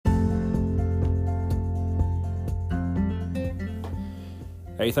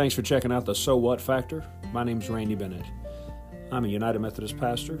Hey, thanks for checking out the So What Factor. My name's Randy Bennett. I'm a United Methodist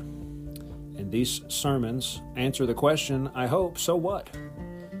pastor, and these sermons answer the question, I hope, so what?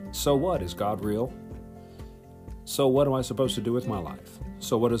 So what? Is God real? So what am I supposed to do with my life?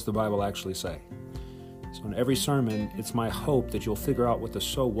 So what does the Bible actually say? So in every sermon, it's my hope that you'll figure out what the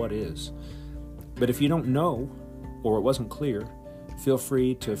so what is. But if you don't know, or it wasn't clear, feel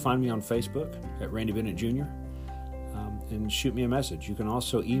free to find me on Facebook at Randy Bennett Jr. And shoot me a message. You can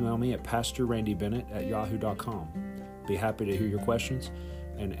also email me at pastorrandybennett@yahoo.com. Be happy to hear your questions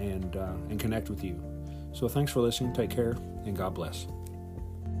and connect with you. So thanks for listening. Take care, and God bless.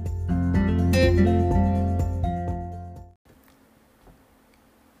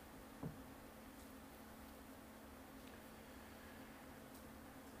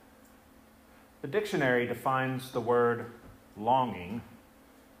 The dictionary defines the word longing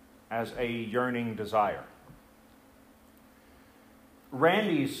as a yearning desire.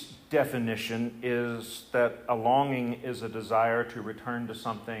 Randy's definition is that a longing is a desire to return to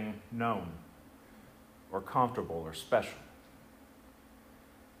something known or comfortable or special.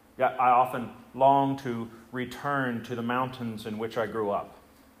 Yeah, I often long to return to the mountains in which I grew up,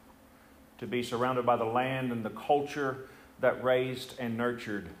 to be surrounded by the land and the culture that raised and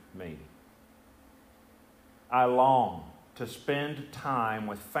nurtured me. I long to spend time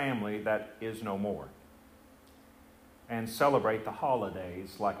with family that is no more, and celebrate the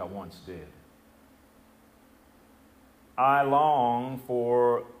holidays like I once did. I long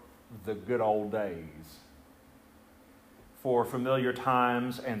for the good old days, for familiar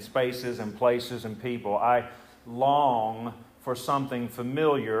times and spaces and places and people. I long for something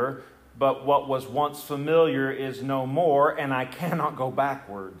familiar, but what was once familiar is no more, and I cannot go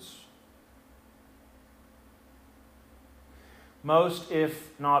backwards. Most,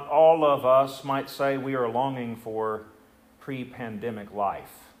 if not all of us, might say we are longing for pre-pandemic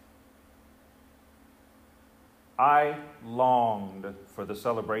life. I longed for the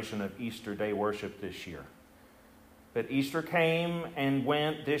celebration of Easter Day worship this year. But Easter came and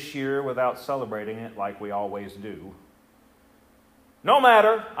went this year without celebrating it like we always do. No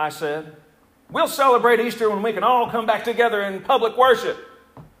matter, I said. We'll celebrate Easter when we can all come back together in public worship.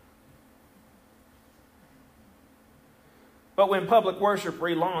 But when public worship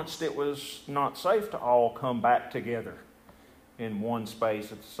relaunched, it was not safe to all come back together in one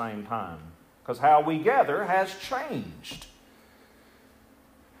space at the same time, because how we gather has changed.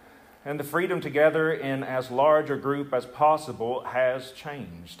 And the freedom to gather in as large a group as possible has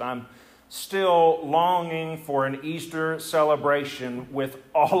changed. I'm still longing for an Easter celebration with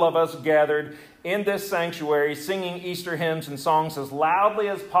all of us gathered in this sanctuary singing Easter hymns and songs as loudly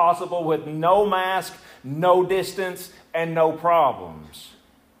as possible with no mask, no distance, and no problems.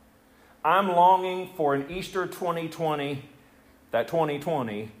 I'm longing for an Easter 2020 that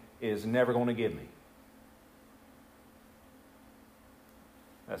 2020 is never going to give me.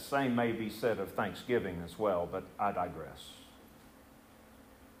 That same may be said of Thanksgiving as well, but I digress.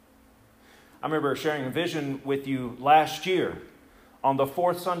 I remember sharing a vision with you last year on the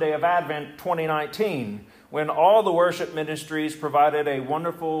fourth Sunday of Advent 2019, when all the worship ministries provided a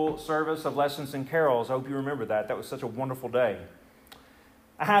wonderful service of lessons and carols. I hope you remember that. That was such a wonderful day.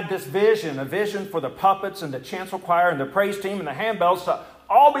 I had this vision, a vision for the puppets and the chancel choir and the praise team and the handbells to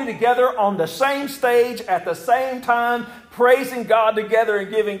all be together on the same stage at the same time, praising God together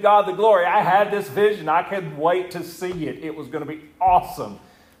and giving God the glory. I had this vision. I couldn't wait to see it. It was going to be awesome.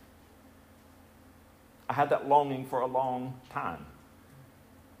 I had that longing for a long time.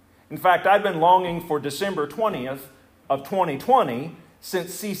 In fact, I'd been longing for December 20th of 2020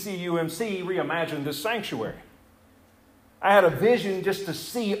 since CCUMC reimagined this sanctuary. I had a vision just to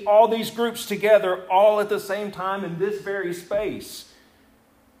see all these groups together all at the same time in this very space.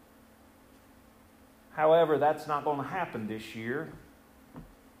 However, that's not going to happen this year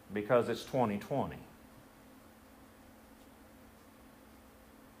because it's 2020.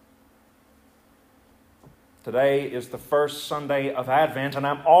 Today is the first Sunday of Advent, and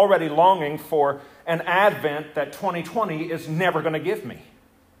I'm already longing for an Advent that 2020 is never going to give me.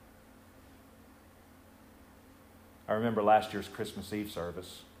 I remember last year's Christmas Eve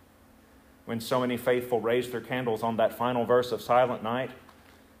service when so many faithful raised their candles on that final verse of Silent Night.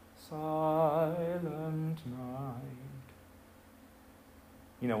 Silent night.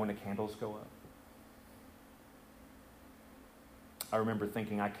 You know, when the candles go up. I remember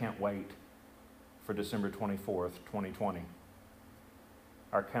thinking, I can't wait for December 24th, 2020.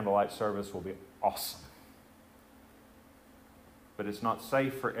 Our candlelight service will be awesome. But it's not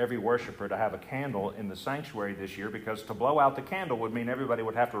safe for every worshiper to have a candle in the sanctuary this year, because to blow out the candle would mean everybody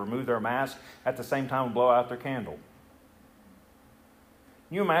would have to remove their mask at the same time and blow out their candle.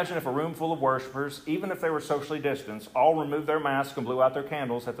 Can you imagine if a room full of worshipers, even if they were socially distanced, all removed their masks and blew out their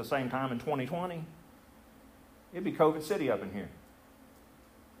candles at the same time in 2020? It'd be COVID City up in here.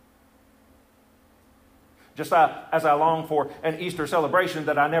 Just as I long for an Easter celebration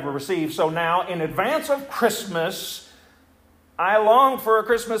that I never received, so now in advance of Christmas, I long for a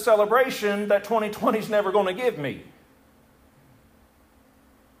Christmas celebration that 2020 is never going to give me.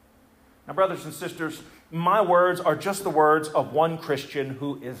 Now, brothers and sisters, my words are just the words of one Christian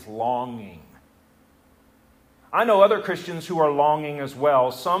who is longing. I know other Christians who are longing as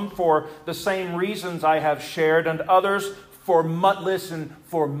well, some for the same reasons I have shared, and others for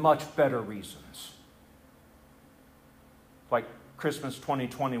much better reasons. Like Christmas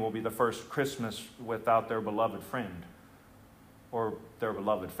 2020 will be the first Christmas without their beloved friend or their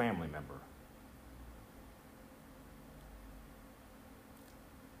beloved family member.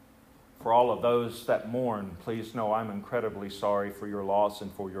 For all of those that mourn, please know I'm incredibly sorry for your loss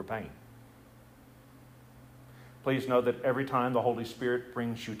and for your pain. Please know that every time the Holy Spirit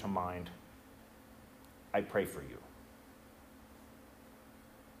brings you to mind, I pray for you.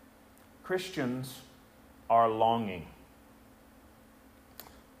 Christians are longing.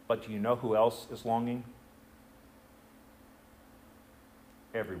 But do you know who else is longing?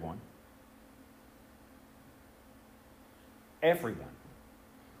 Everyone. Everyone.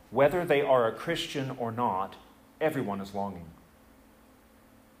 Whether they are a Christian or not, everyone is longing.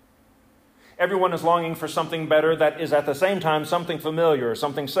 Everyone is longing for something better that is at the same time something familiar,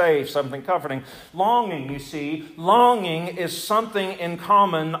 something safe, something comforting. Longing, you see, longing is something in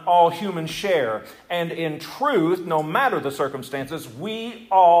common all humans share. And in truth, no matter the circumstances, we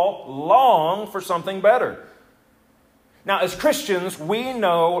all long for something better. Now, as Christians, we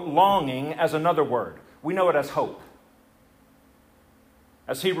know longing as another word. We know it as hope.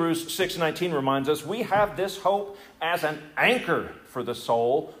 As Hebrews 6:19 reminds us, we have this hope as an anchor for the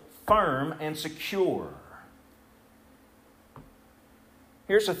soul, firm and secure.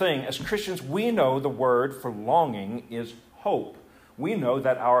 Here's the thing. As Christians, we know the word for longing is hope. We know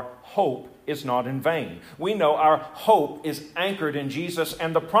that our hope is not in vain. We know our hope is anchored in Jesus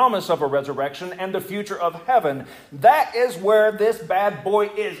and the promise of a resurrection and the future of heaven. That is where this bad boy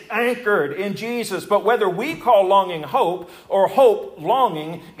is anchored, in Jesus. But whether we call longing hope or hope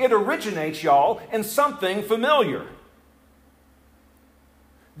longing, it originates, y'all, in something familiar.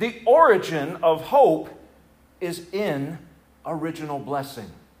 The origin of hope is in original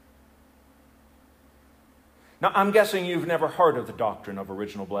blessing. Now, I'm guessing you've never heard of the doctrine of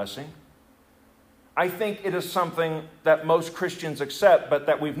original blessing. I think it is something that most Christians accept, but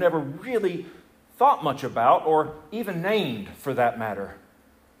that we've never really thought much about, or even named for that matter.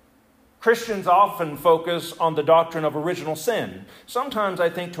 Christians often focus on the doctrine of original sin, sometimes I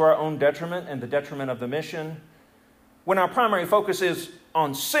think to our own detriment and the detriment of the mission. When our primary focus is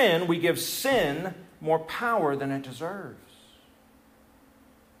on sin, we give sin more power than it deserves.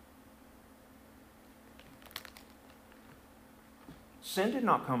 Sin did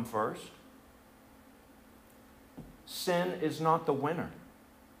not come first. Sin is not the winner.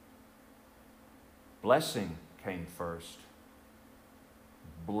 Blessing came first.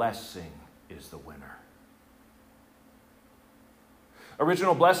 Blessing is the winner.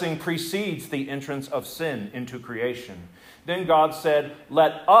 Original blessing precedes the entrance of sin into creation. Then God said,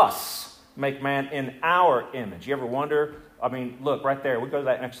 "Let us make man in our image." You ever wonder? I mean, look, right there. We go to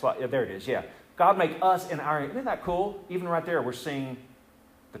that next slide. Yeah, there it is. Yeah. God make us in our image. Isn't that cool? Even right there, we're seeing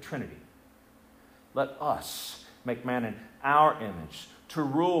the Trinity. Let us make man in our image to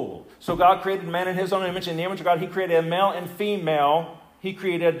rule. So God created man in his own image. In the image of God, he created a male and female. He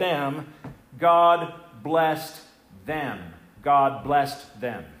created them. God blessed them. God blessed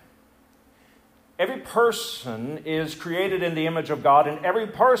them. Every person is created in the image of God, and every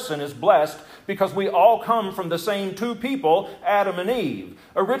person is blessed because we all come from the same two people, Adam and Eve.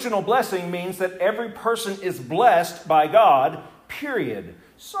 Original blessing means that every person is blessed by God, period.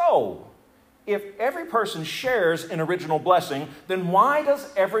 So, if every person shares in original blessing, then why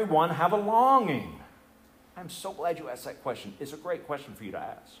does everyone have a longing? I'm so glad you asked that question. It's a great question for you to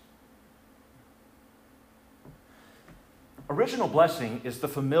ask. Original blessing is the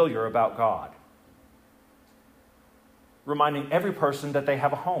familiar about God, reminding every person that they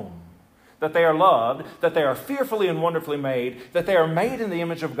have a home, that they are loved, that they are fearfully and wonderfully made, that they are made in the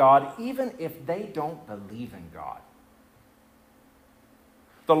image of God, even if they don't believe in God.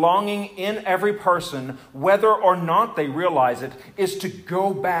 The longing in every person, whether or not they realize it, is to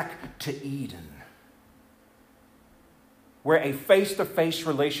go back to Eden, where a face-to-face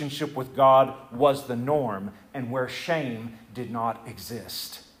relationship with God was the norm and where shame did not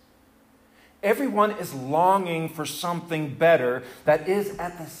exist. Everyone is longing for something better that is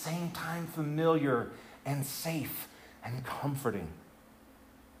at the same time familiar and safe and comforting.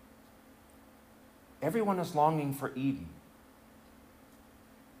 Everyone is longing for Eden.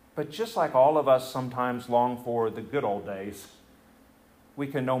 But just like all of us sometimes long for the good old days, we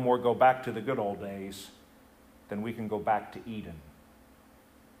can no more go back to the good old days than we can go back to Eden.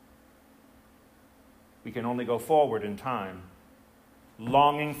 We can only go forward in time,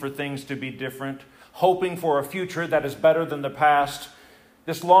 longing for things to be different, hoping for a future that is better than the past.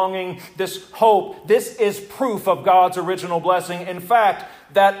 This longing, this hope, this is proof of God's original blessing. In fact,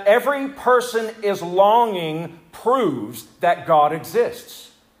 that every person is longing proves that God exists.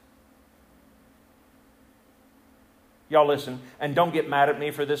 Y'all listen, and don't get mad at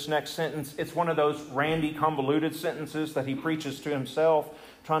me for this next sentence. It's one of those randy, convoluted sentences that he preaches to himself,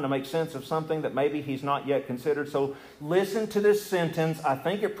 trying to make sense of something that maybe he's not yet considered. So listen to this sentence. I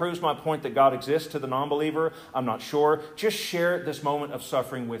think it proves my point that God exists to the non-believer. I'm not sure. Just share this moment of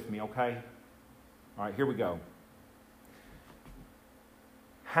suffering with me, okay? All right, here we go.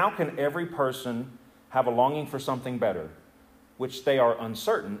 How can every person have a longing for something better, which they are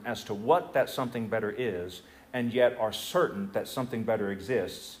uncertain as to what that something better is, and yet are certain that something better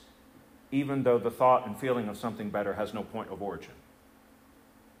exists, even though the thought and feeling of something better has no point of origin?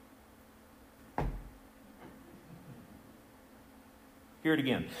 Hear it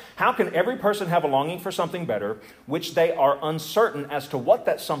again. How can every person have a longing for something better, which they are uncertain as to what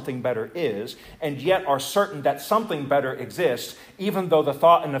that something better is, and yet are certain that something better exists, even though the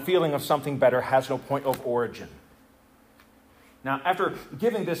thought and the feeling of something better has no point of origin? Now, after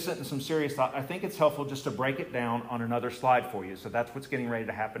giving this sentence some serious thought, I think it's helpful just to break it down on another slide for you. So that's what's getting ready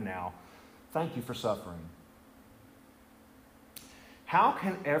to happen now. Thank you for suffering. How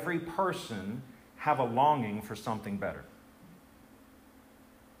can every person have a longing for something better,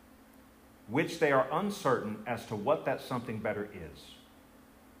 which they are uncertain as to what that something better is,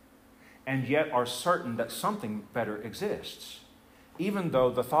 and yet are certain that something better exists, even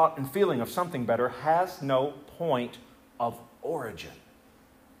though the thought and feeling of something better has no point of origin?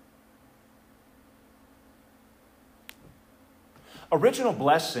 Original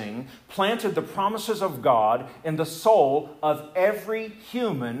blessing planted the promises of God in the soul of every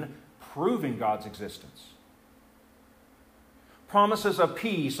human, proving God's existence. Promises of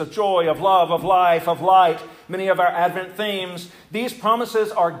peace, of joy, of love, of life, of light, many of our Advent themes. These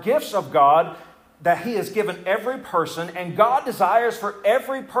promises are gifts of God that He has given every person, and God desires for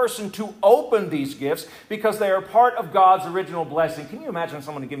every person to open these gifts because they are part of God's original blessing. Can you imagine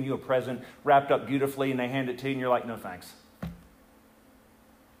someone giving you a present wrapped up beautifully and they hand it to you and you're like, no thanks?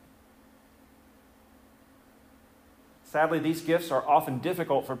 Sadly, these gifts are often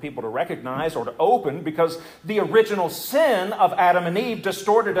difficult for people to recognize or to open because the original sin of Adam and Eve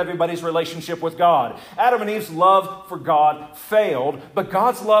distorted everybody's relationship with God. Adam and Eve's love for God failed, but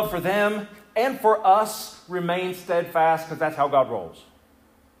God's love for them and for us remains steadfast because that's how God rolls.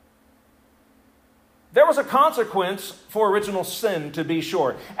 There was a consequence for original sin, to be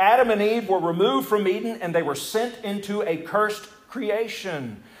sure. Adam and Eve were removed from Eden and they were sent into a cursed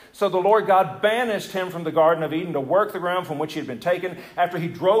creation. So the Lord God banished him from the Garden of Eden to work the ground from which he had been taken. After he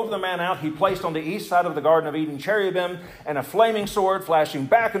drove the man out, he placed on the east side of the Garden of Eden cherubim and a flaming sword flashing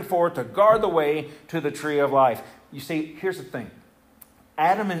back and forth to guard the way to the tree of life. You see, here's the thing.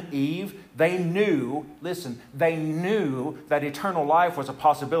 Adam and Eve, they knew that eternal life was a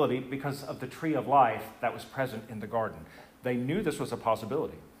possibility because of the tree of life that was present in the garden. They knew this was a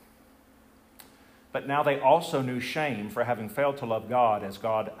possibility. But now they also knew shame for having failed to love God as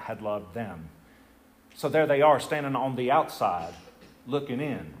God had loved them. So there they are, standing on the outside, looking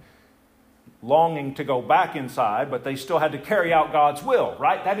in, longing to go back inside, but they still had to carry out God's will,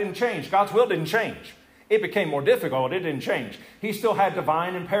 right? That didn't change. God's will didn't change. It became more difficult. It didn't change. He still had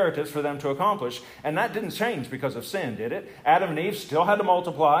divine imperatives for them to accomplish, and that didn't change because of sin, did it? Adam and Eve still had to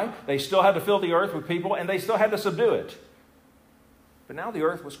multiply. They still had to fill the earth with people, and they still had to subdue it. But now the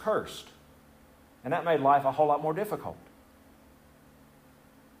earth was cursed, and that made life a whole lot more difficult.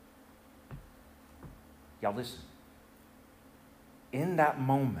 Y'all listen. In that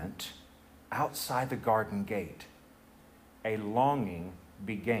moment, outside the garden gate, a longing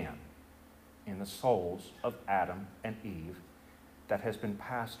began in the souls of Adam and Eve that has been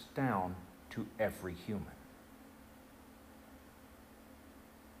passed down to every human.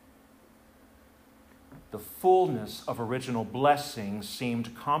 The fullness of original blessing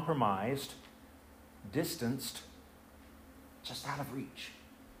seemed compromised, distanced, just out of reach.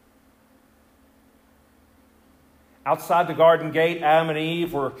 Outside the garden gate, Adam and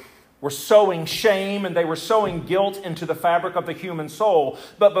Eve were were sowing shame and they were sowing guilt into the fabric of the human soul.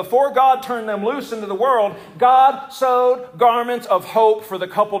 But before God turned them loose into the world, God sewed garments of hope for the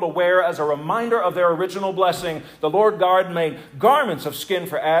couple to wear as a reminder of their original blessing. The Lord God made garments of skin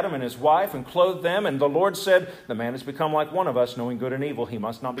for Adam and his wife and clothed them. And the Lord said, the man has become like one of us, knowing good and evil. He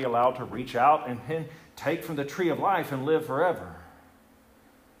must not be allowed to reach out and take from the tree of life and live forever.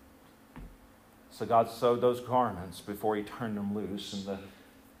 So God sewed those garments before he turned them loose, and the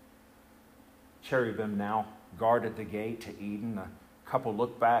cherubim now guarded the gate to Eden. The couple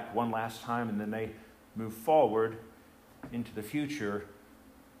looked back one last time, and then they moved forward into the future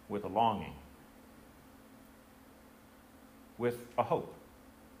with a longing, with a hope.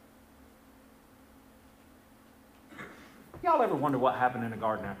 Y'all ever wonder what happened in the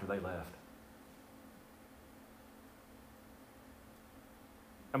garden after they left?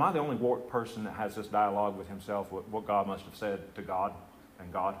 Am I the only warped person that has this dialogue with himself, what God must have said to God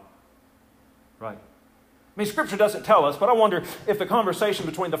and God? Right. I mean, Scripture doesn't tell us, but I wonder if the conversation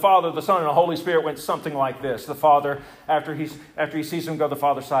between the Father, the Son, and the Holy Spirit went something like this. The Father, after he sees him go, the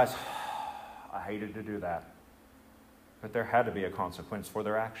Father sighs, I hated to do that. But there had to be a consequence for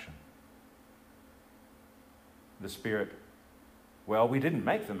their action. The Spirit, well, we didn't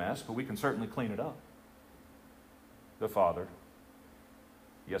make the mess, but we can certainly clean it up. The Father,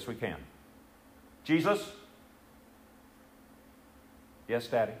 yes, we can. Jesus? Yes,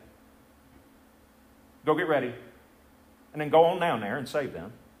 Daddy. Go get ready. And then go on down there and save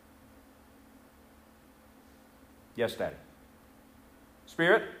them. Yes, Daddy.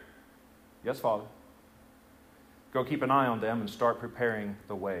 Spirit? Yes, Father. Go keep an eye on them and start preparing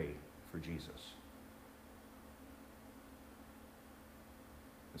the way for Jesus.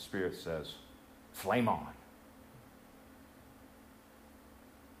 The Spirit says, flame on.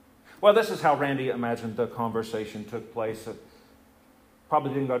 Well, this is how Randy imagined the conversation took place. It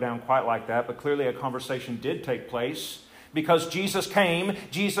probably didn't go down quite like that, but clearly a conversation did take place because Jesus came,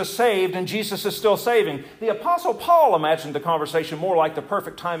 Jesus saved, and Jesus is still saving. The Apostle Paul imagined the conversation more like the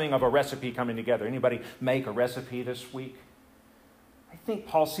perfect timing of a recipe coming together. Anybody make a recipe this week? I think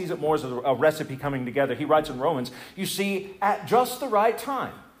Paul sees it more as a recipe coming together. He writes in Romans, you see, at just the right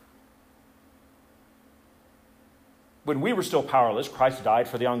time, when we were still powerless, Christ died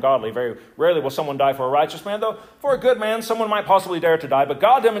for the ungodly. Very rarely will someone die for a righteous man, though for a good man, someone might possibly dare to die. But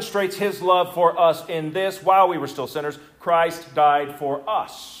God demonstrates his love for us in this: while we were still sinners, Christ died for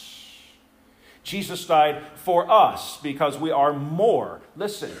us. Jesus died for us because we are more,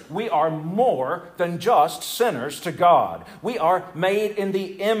 listen, we are more than just sinners to God. We are made in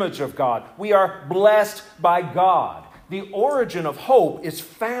the image of God. We are blessed by God. The origin of hope is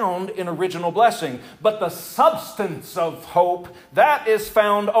found in original blessing, but the substance of hope, that is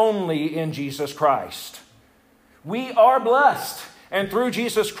found only in Jesus Christ. We are blessed, and through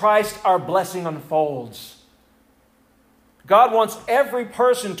Jesus Christ, our blessing unfolds. God wants every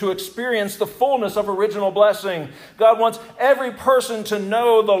person to experience the fullness of original blessing. God wants every person to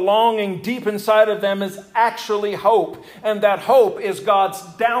know the longing deep inside of them is actually hope, and that hope is God's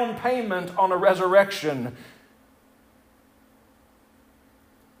down payment on a resurrection.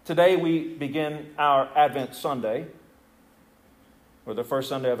 Today we begin our Advent Sunday, or the first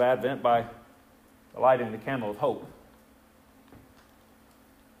Sunday of Advent, by lighting the candle of hope.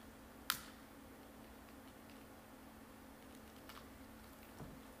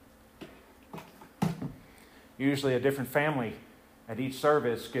 Usually a different family at each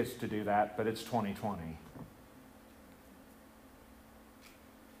service gets to do that, but it's 2020.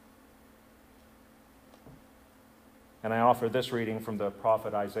 And I offer this reading from the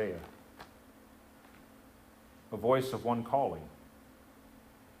prophet Isaiah, a voice of one calling.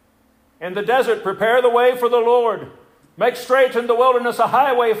 In the desert, prepare the way for the Lord. Make straight in the wilderness a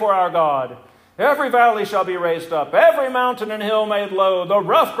highway for our God. Every valley shall be raised up, every mountain and hill made low. The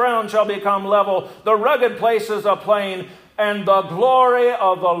rough ground shall become level, the rugged places a plain, and the glory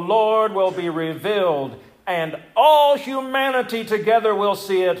of the Lord will be revealed, and all humanity together will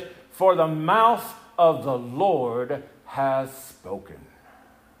see it, for the mouth of the Lord has spoken.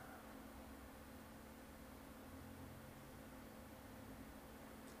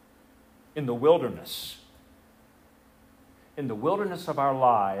 In the wilderness of our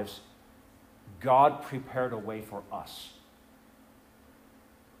lives, God prepared a way for us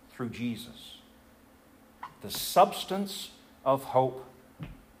through Jesus. The substance of hope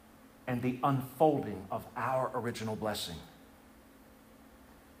and the unfolding of our original blessing.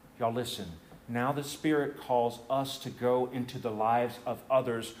 Y'all listen. Now the Spirit calls us to go into the lives of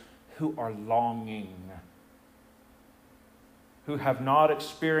others who are longing, who have not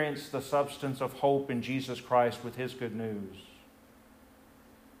experienced the substance of hope in Jesus Christ with His good news.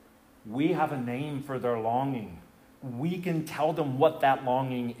 We have a name for their longing. We can tell them what that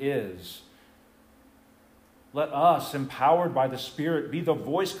longing is. Let us, empowered by the Spirit, be the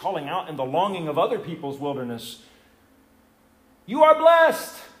voice calling out in the longing of other people's wilderness. You are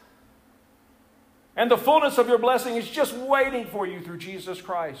blessed. And the fullness of your blessing is just waiting for you through Jesus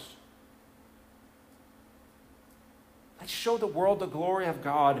Christ. Let's show the world the glory of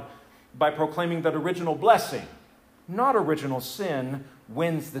God by proclaiming that original blessing, not original sin,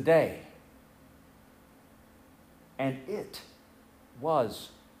 wins the day. And it was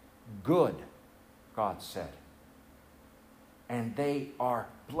good, God said. And they are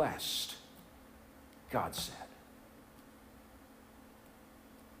blessed, God said.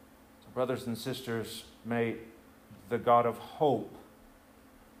 So, brothers and sisters, may the God of hope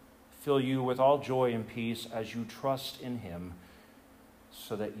fill you with all joy and peace as you trust in Him,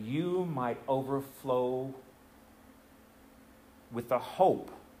 so that you might overflow with the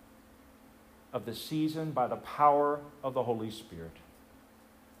hope of the season by the power of the Holy Spirit.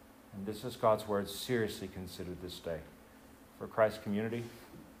 And this is God's word seriously considered this day for Christ's community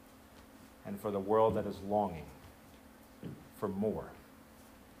and for the world that is longing for more.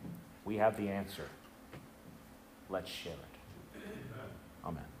 We have the answer. Let's share it.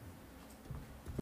 Amen.